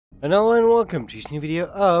Hello and welcome to this new video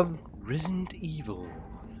of Resident Evil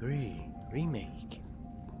 3 Remake.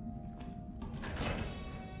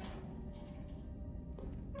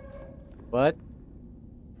 What?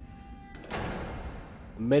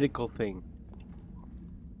 Medical thing.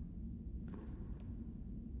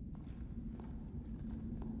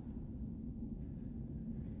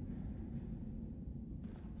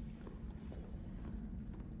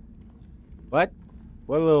 What?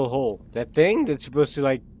 What little hole? That thing that's supposed to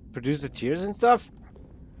like produce the tears and stuff?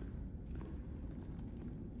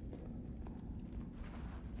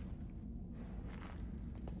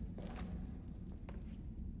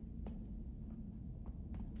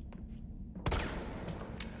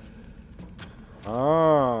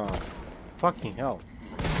 Ah, fucking hell.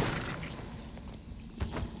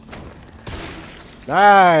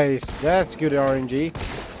 Nice! That's good RNG.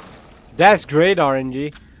 That's great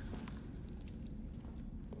RNG.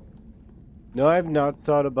 No, I've not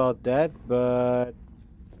thought about that, but...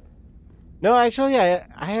 No, actually,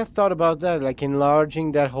 I have thought about that, like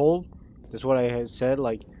enlarging that hole. That's what I had said,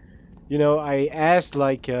 like... You know, I asked,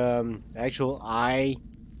 like, actual eye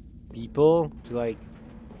people to, like,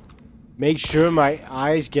 make sure my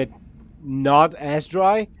eyes get not as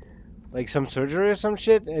dry. Like some surgery or some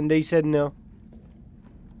shit, and they said no.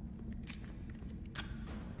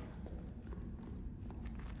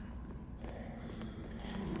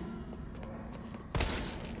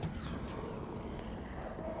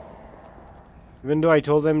 Even though I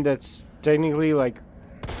told them that's technically like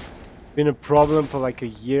been a problem for like a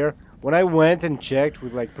year. When I went and checked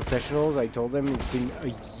with like professionals, I told them it's been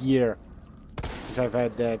a year since I've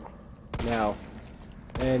had that now.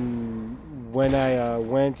 And when I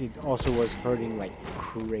went, it also was hurting like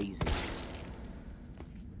crazy.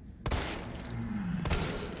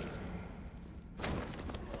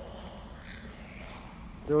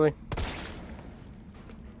 Really?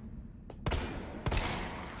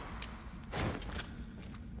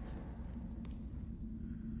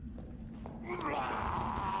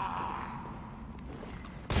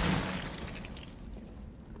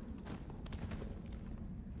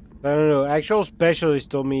 I don't know. Actual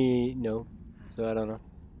specialist told me no, so I don't know.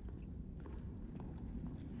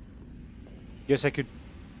 Guess I could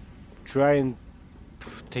try and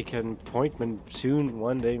take an appointment soon,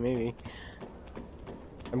 one day maybe.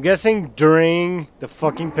 I'm guessing during the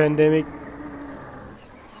fucking pandemic.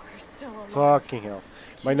 Fucking hell.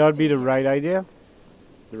 Might not be the right idea.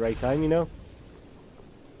 The right time, you know?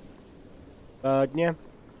 But yeah.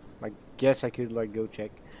 I guess I could like go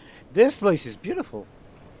check. This place is beautiful.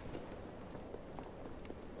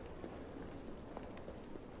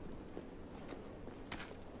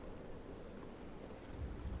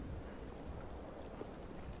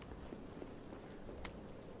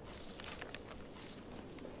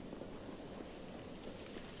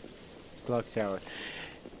 Clock Tower.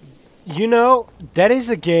 You know, that is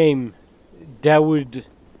a game that would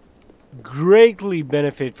greatly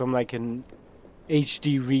benefit from like an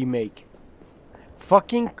HD remake.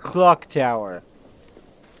 Fucking Clock Tower.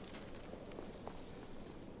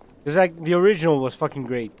 Because like the original was fucking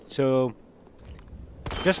great, so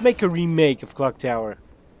just make a remake of Clock Tower.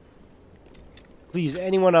 Please,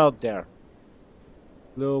 anyone out there?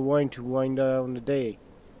 Little wine to wind down the day.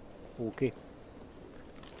 Okay.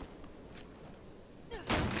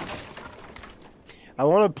 I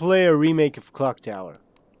want to play a remake of Clock Tower.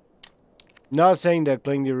 Not saying that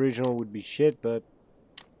playing the original would be shit, but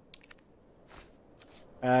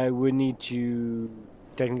I would need to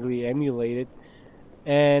technically emulate it,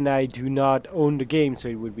 and I do not own the game, so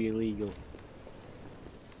it would be illegal.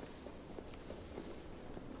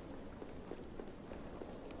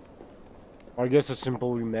 Or I guess a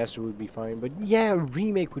simple remaster would be fine, but yeah, a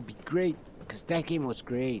remake would be great, because that game was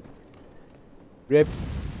great. RIP.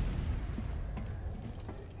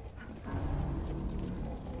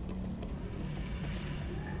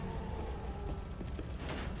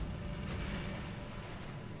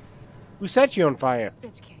 Who set you on fire?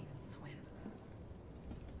 Bitch can't even swim.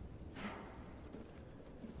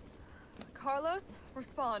 Carlos,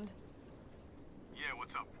 respond. Yeah,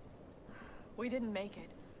 what's up? We didn't make it.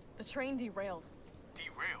 The train derailed.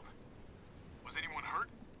 Derailed? Was anyone hurt?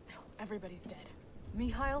 No, everybody's dead.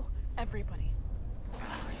 Mikhail, everybody.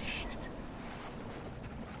 Ah, shit.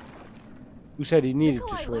 Who said he needed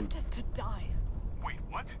Nikolai to swim? left us to die. Wait,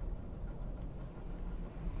 what?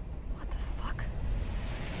 What the fuck?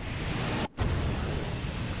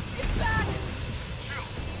 It's back! Jill!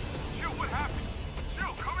 Jill, what happened?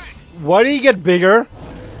 Jill, come in! Why did he get bigger?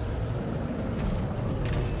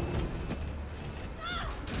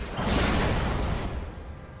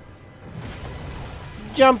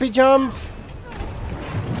 Jumpy jump!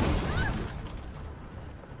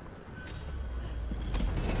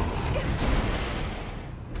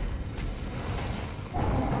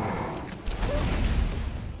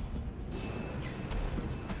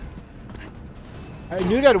 I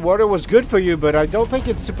knew that water was good for you, but I don't think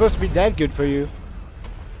it's supposed to be that good for you.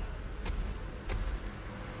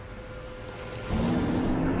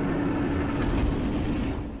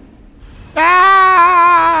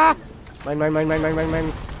 Ah! Mine, mine, mine, mine, mine, mine,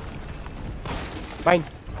 mine. Mine.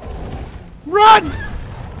 Run!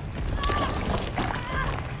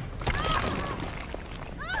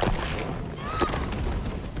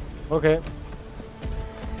 Okay.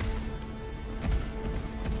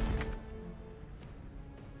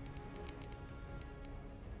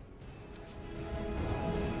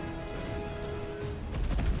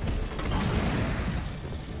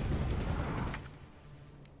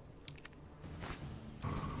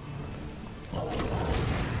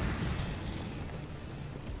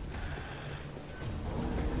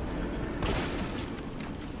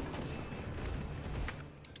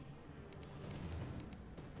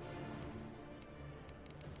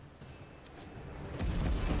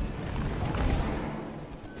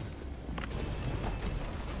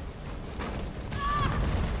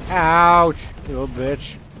 Ouch, you little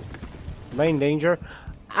bitch. Am I in danger?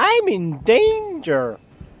 I'm in danger!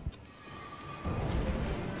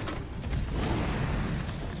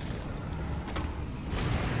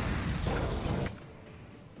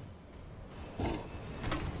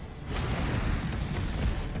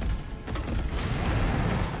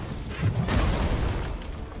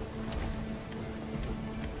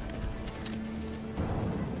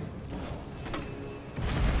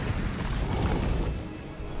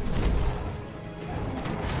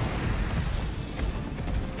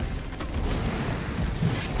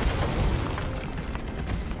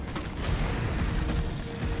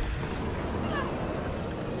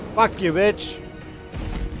 Fuck you, bitch!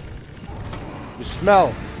 You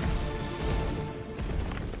smell!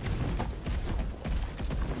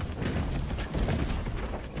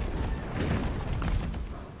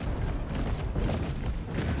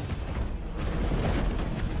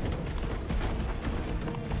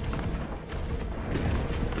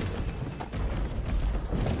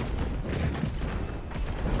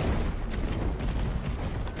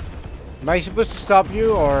 Am I supposed to stop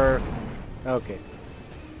you, or... Okay.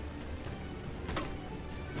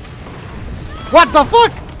 What the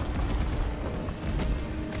fuck?!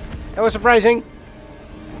 That was surprising.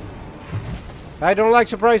 I don't like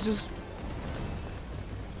surprises.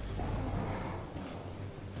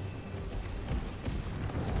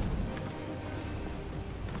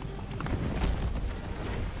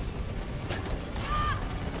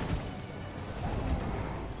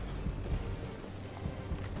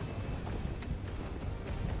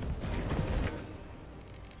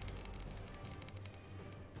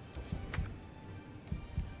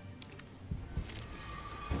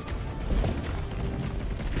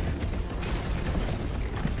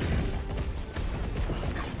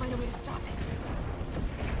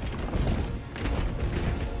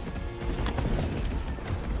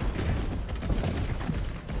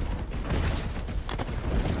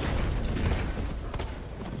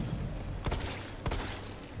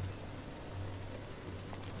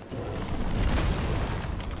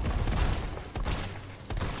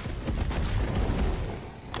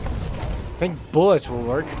 I think bullets will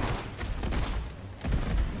work.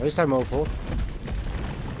 At least I'm hopeful.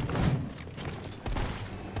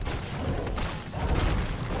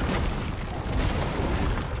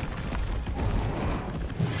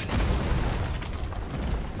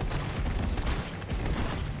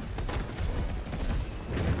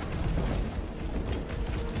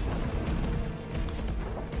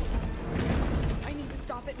 I need to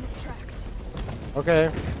stop it in its tracks.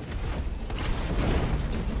 Okay.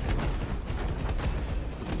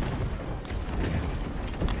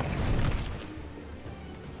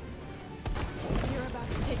 You're about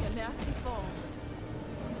to take a nasty fall.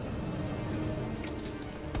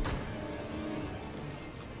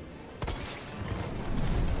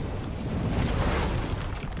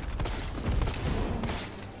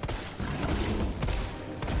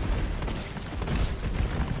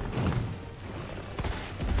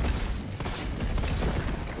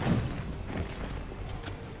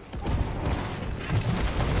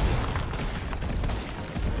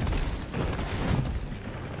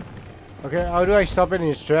 Okay, how do I stop it in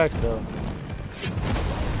its track though?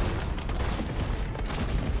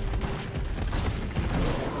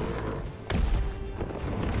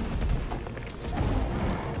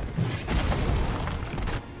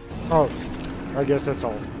 Oh, I guess that's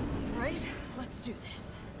all. Right? Let's do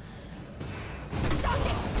this.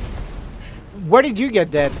 Where did you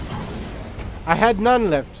get that? I had none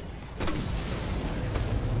left.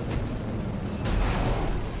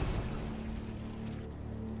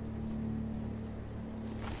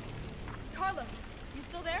 Carlos,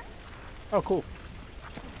 Oh, cool.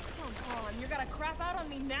 Come on, you're gonna crap out on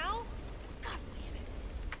me now? God damn it.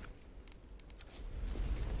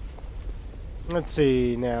 Let's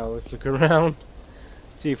see now. Let's look around.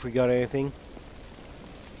 See if we got anything.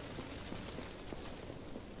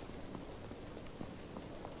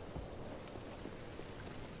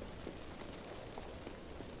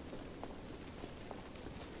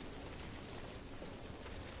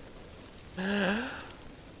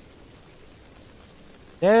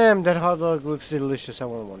 Damn, that hot dog looks delicious. I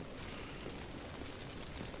want one.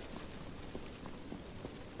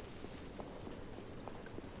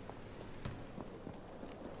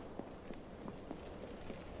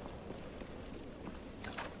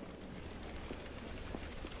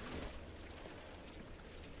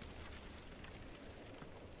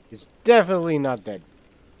 It's definitely not dead.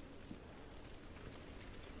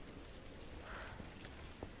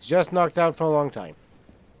 It's just knocked out for a long time.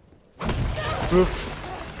 Oof.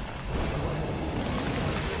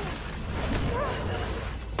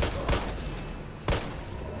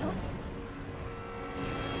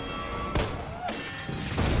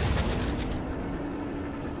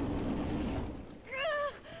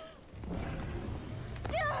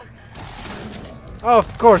 Oh,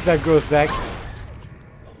 of course that goes back.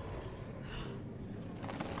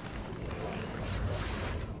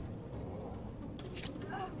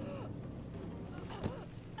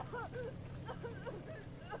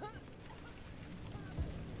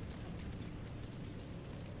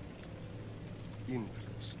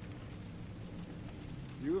 Interest.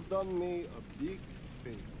 You've done me a big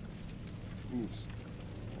favor, miss.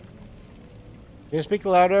 Can you speak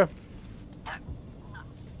louder?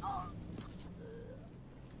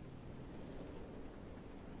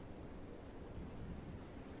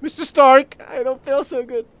 Mr. Stark, I don't feel so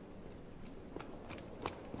good.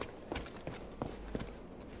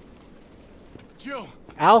 Jill!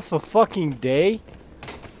 Alpha fucking day?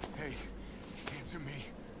 Hey, answer me.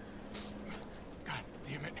 God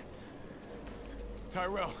damn it.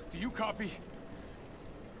 Tyrell, do you copy?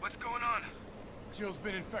 What's going on? Jill's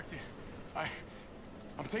been infected.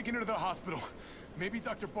 I'm taking her to the hospital. Maybe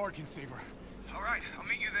Dr. Bard can save her. All right, I'll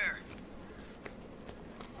meet you there.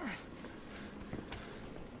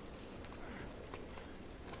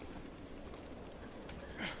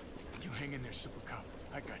 You hang in there, Super Cop.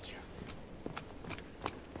 I got you.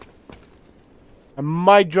 I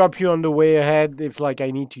might drop you on the way ahead if, like, I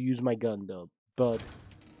need to use my gun, though. But...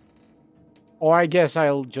 Or I guess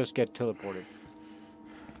I'll just get teleported.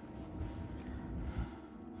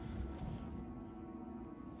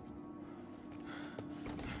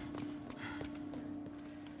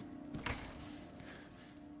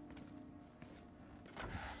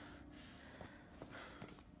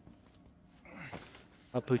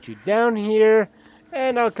 I'll put you down here,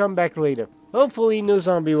 and I'll come back later. Hopefully no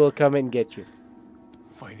zombie will come and get you.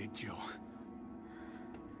 Fight it, Jill.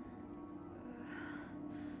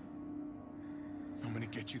 I'm gonna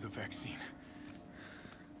get you the vaccine.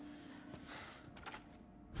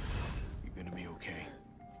 You're gonna be okay.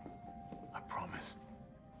 I promise.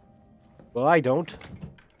 Well, I don't.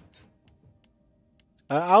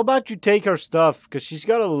 How about you take her stuff? Because she's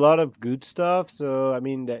got a lot of good stuff, so, I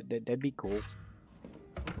mean, that'd be cool.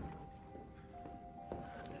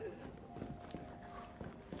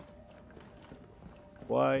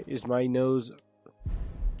 Why is my nose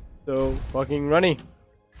so fucking runny?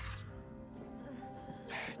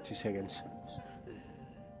 2 seconds.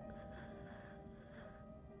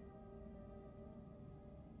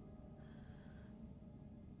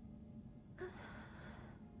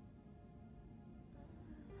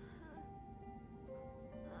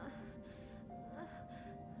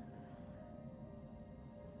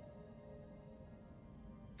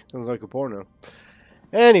 Sounds like a porno.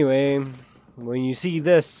 Anyway, when you see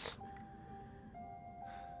this,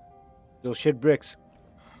 you'll shit bricks.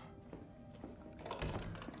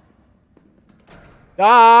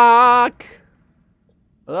 Doc!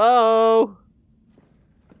 Hello?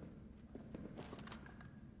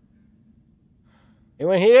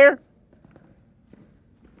 Anyone here?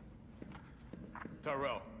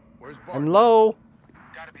 Tyrell, where's Bard? I'm low.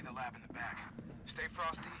 Gotta be the lab in the back. Stay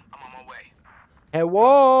frosty, I'm on my way.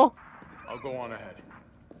 Hello? I'll go on ahead.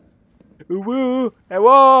 Woo!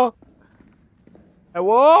 Hello?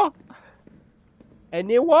 Hello?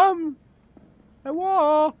 Anyone?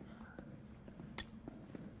 Hello?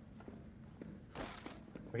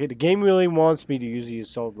 Okay, the game really wants me to use the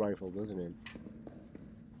assault rifle, doesn't it?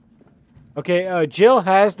 Okay, Jill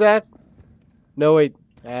has that. No, wait.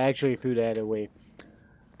 I actually threw that away.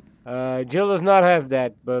 Jill does not have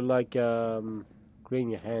that, but like, clean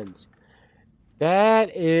your hands.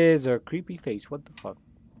 That is a creepy face. What the fuck?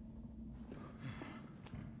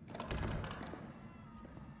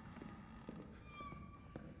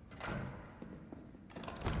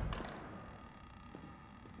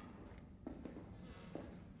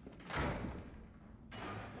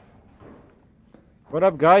 What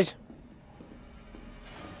up, guys?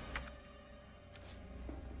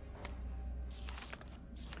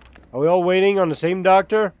 Are we all waiting on the same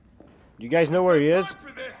doctor? Do you guys know where he is?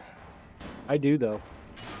 For this. I do, though.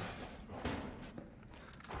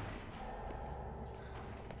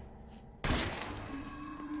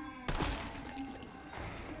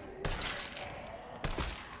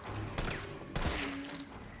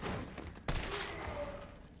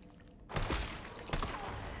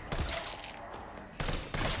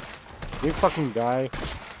 You fucking die.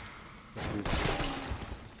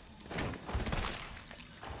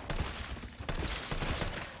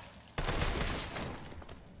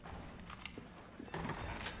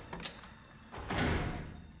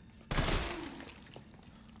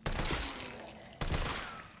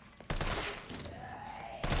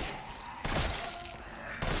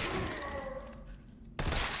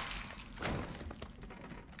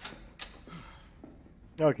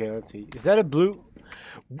 Okay, let's see. Is that a blue?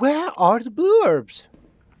 Where are the blue herbs?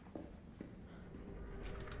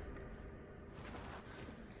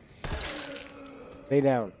 Lay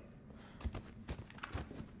down.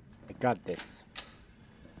 I got this.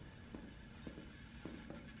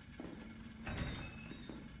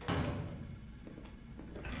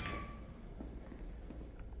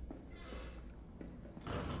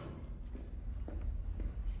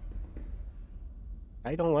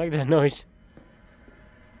 I don't like that noise.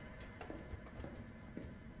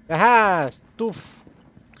 Aha! Stoof!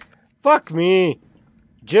 Fuck me!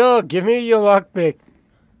 Jill, give me your lockpick.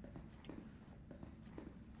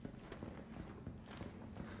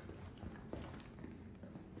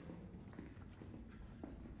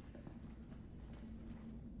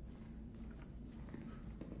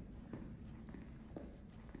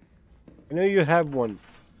 I know you have one.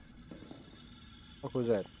 What was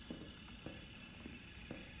that?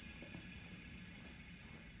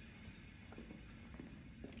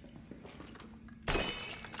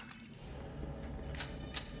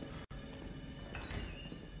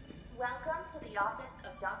 Welcome to the office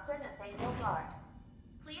of Dr. Nathaniel Bard.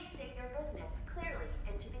 Please state your business clearly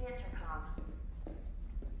into the intercom.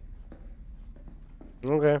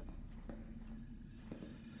 Okay.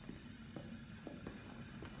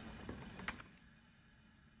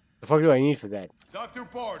 The fuck do I need for that? Dr.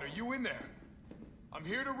 Bard, are you in there? I'm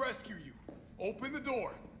here to rescue you. Open the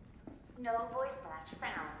door. No voice match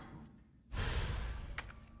found.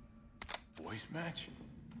 Voice match?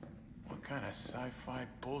 What kind of sci-fi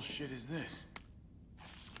bullshit is this?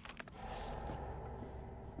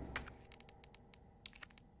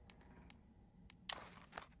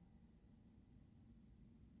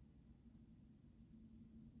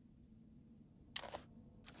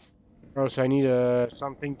 Oh, so I need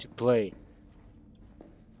something to play.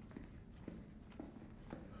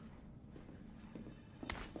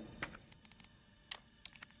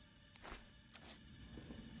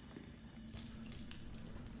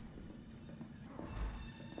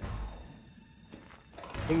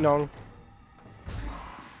 Ding dong.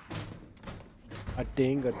 A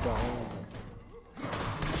ding a dong.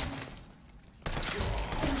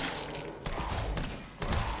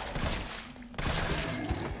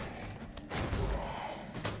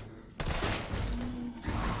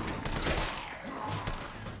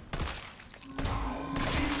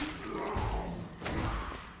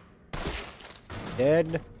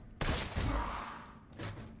 Dead.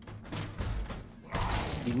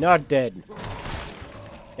 He's not dead.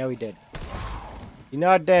 Now he dead. He's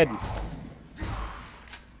not dead.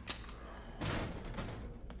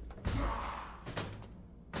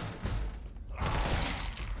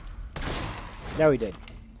 Now he dead.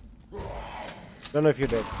 Don't know if you're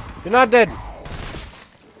dead. You're not dead. I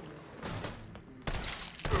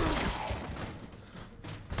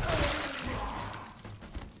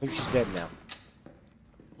think she's dead now.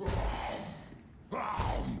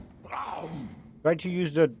 Try to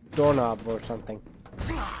use the doorknob or something.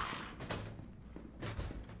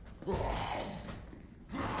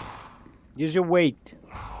 Use your weight.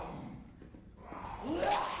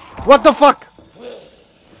 What the fuck?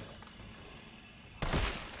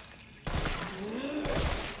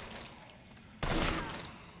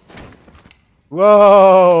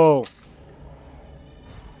 Whoa!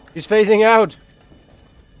 He's phasing out.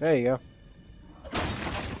 There you go.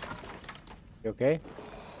 You okay?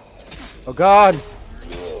 Oh god!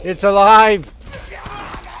 It's alive!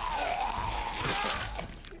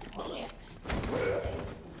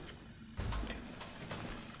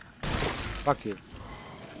 Fuck you.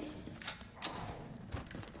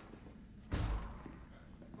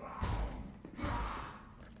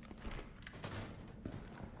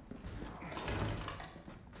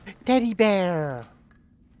 Teddy bear!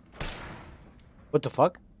 What the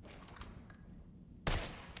fuck?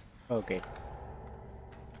 Okay.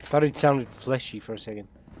 Thought it sounded fleshy for a second.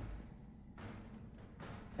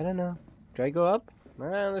 I don't know. Should I go up?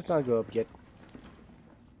 Let's not go up yet.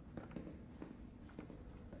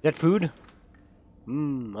 That food?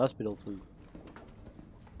 Hospital food.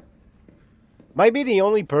 Might be the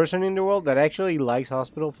only person in the world that actually likes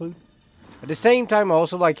hospital food. At the same time, I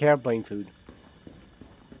also like airplane food.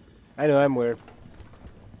 I know, I'm weird.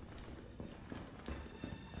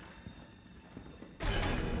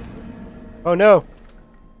 Oh no!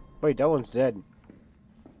 Wait, that one's dead.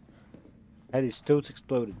 Had his toes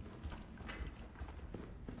exploded.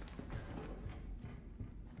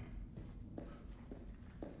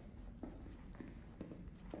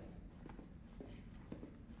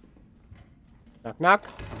 Knock knock.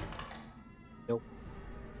 Nope.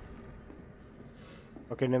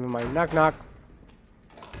 Okay, never mind. Knock knock.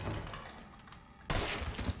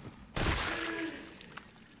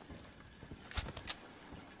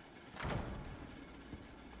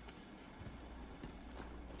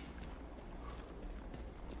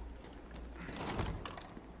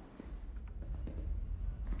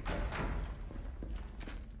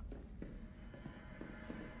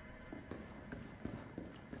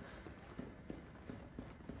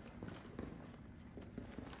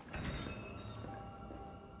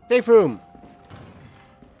 Safe room.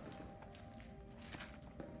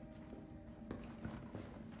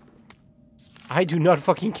 I do not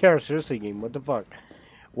fucking care, seriously, game. What the fuck?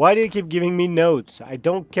 Why do you keep giving me notes? I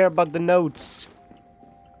don't care about the notes.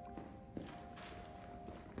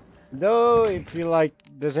 Though, if you like,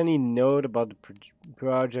 there's any note about the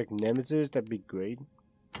Project Nemesis, that'd be great.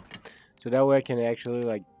 So that way I can actually,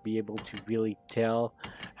 like, be able to really tell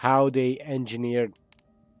how they engineered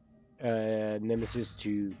Nemesis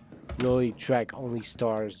to really track only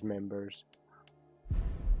STARS members.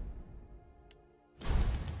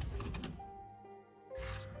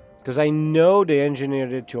 Because I know they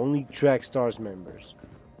engineered it to only track STARS members.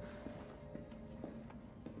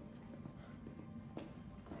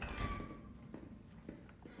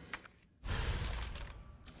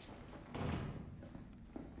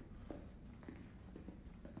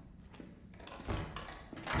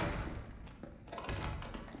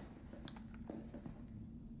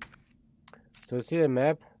 So see the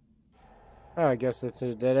map? Oh, I guess that's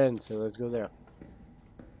a dead end, so let's go there.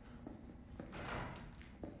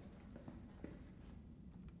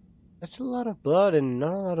 That's a lot of blood and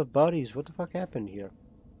not a lot of bodies. What the fuck happened here?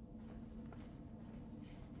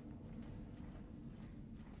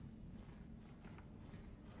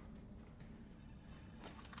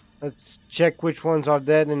 Let's check which ones are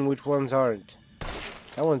dead and which ones aren't.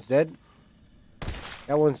 That one's dead.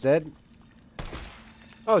 That one's dead.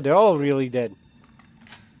 Oh, they're all really dead.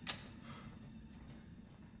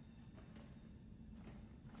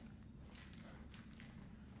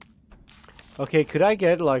 Okay, could I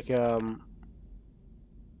get like a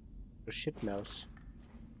shit mouse?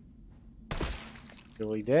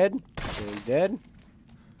 Really dead? Really dead?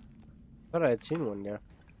 Thought I had seen one there.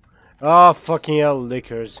 Oh, fucking hell,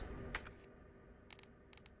 lickers.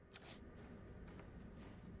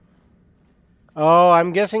 Oh,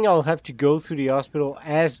 I'm guessing I'll have to go through the hospital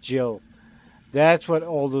as Jill. That's what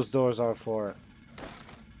all those doors are for.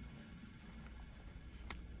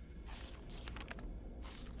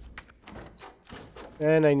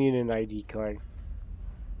 And I need an ID card.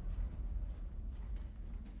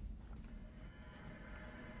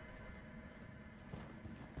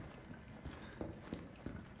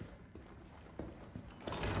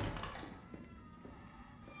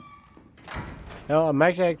 Now, I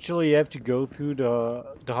might actually have to go through the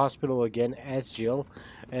hospital again as Jill.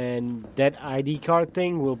 And that ID card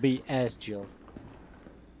thing will be as Jill.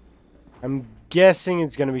 I'm guessing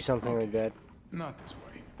it's gonna be something like that. Not this way.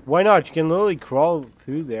 Why not? You can literally crawl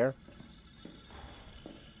through there.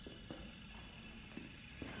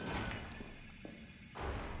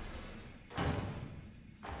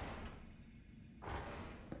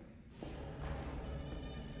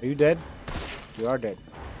 Are you dead? You are dead.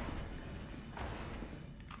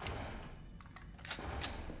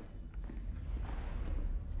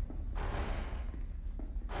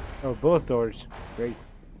 Oh, both doors. Great.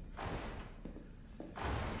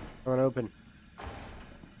 Come on, open.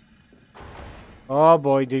 Oh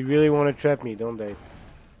boy, they really want to trap me, don't they?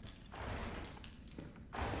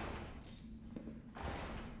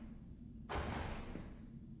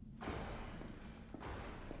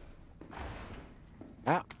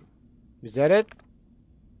 Ah. Is that it?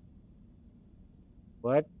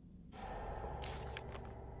 What?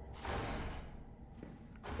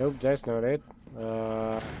 Nope, that's not it.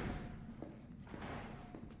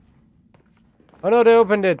 Oh no, they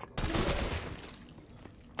opened it.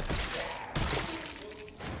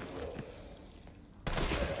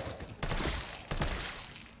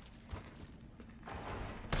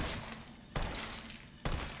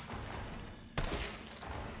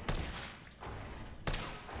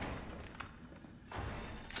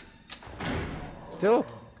 Still.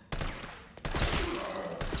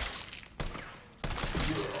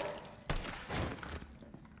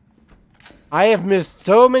 I have missed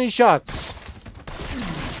so many shots.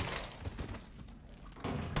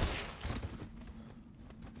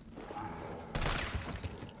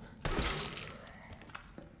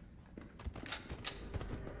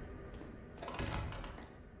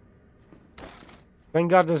 Thank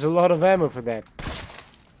God there's a lot of ammo for that.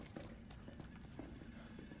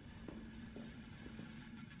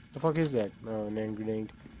 The fuck is that? Oh, an hand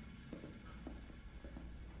grenade.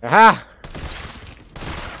 Aha!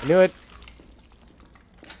 I knew it.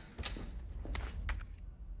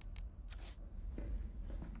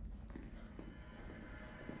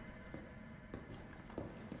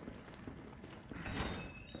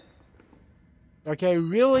 Okay, I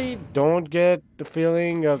really don't get the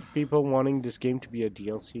feeling of people wanting this game to be a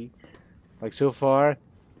DLC. Like, so far.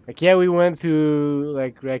 Like, yeah, we went through,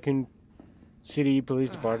 like, Raccoon City Police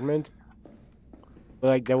Department. But,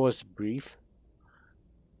 like, that was brief.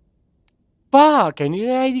 Fuck! I need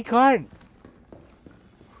an ID card!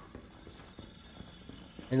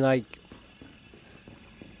 And, like,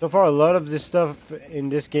 so far, a lot of this stuff in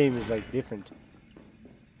this game is, like, different.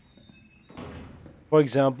 For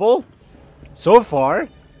example, so far,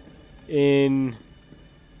 in...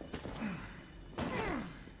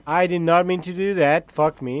 I did not mean to do that.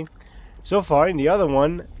 Fuck me. So far, in the other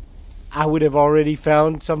one, I would have already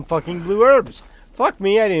found some fucking blue herbs. Fuck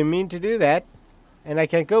me, I didn't mean to do that. And I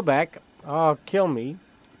can't go back. Oh, kill me.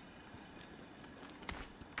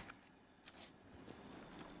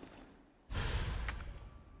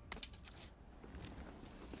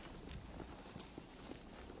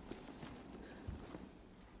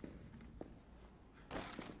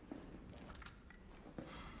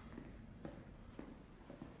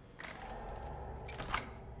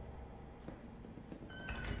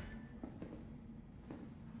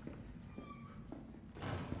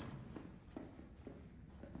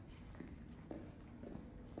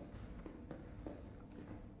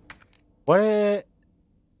 What?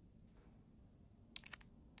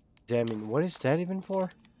 Examine. What is that even for?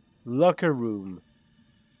 Locker room.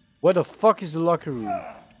 What the fuck is the locker room?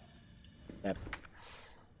 Yep.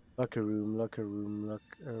 Locker room, locker room,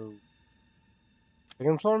 locker...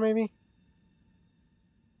 Second floor, maybe?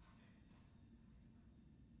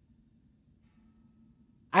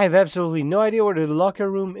 I have absolutely no idea where the locker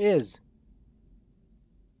room is.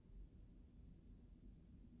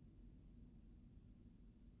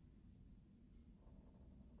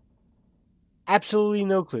 Absolutely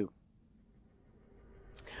no clue.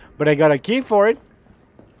 But I got a key for it.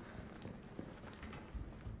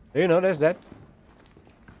 You know, there's that.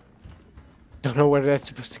 Don't know where that's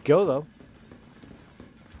supposed to go, though.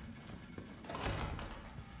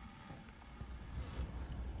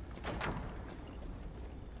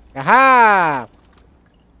 Aha!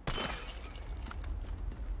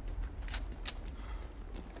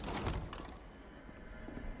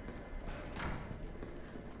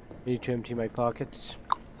 Need to empty my pockets.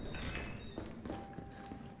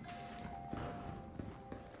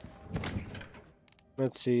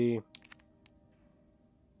 Let's see.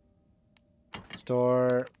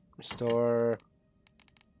 Store.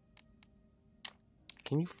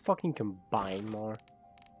 Can you fucking combine more?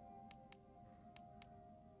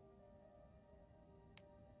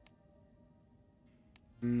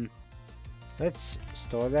 Let's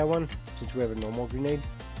store that one since we have a normal grenade.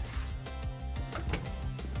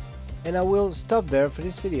 And I will stop there for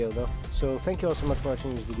this video though. So thank you all so much for watching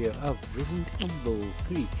this video of Resident Evil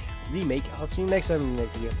 3 Remake. I'll see you next time in the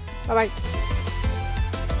next video. Bye bye!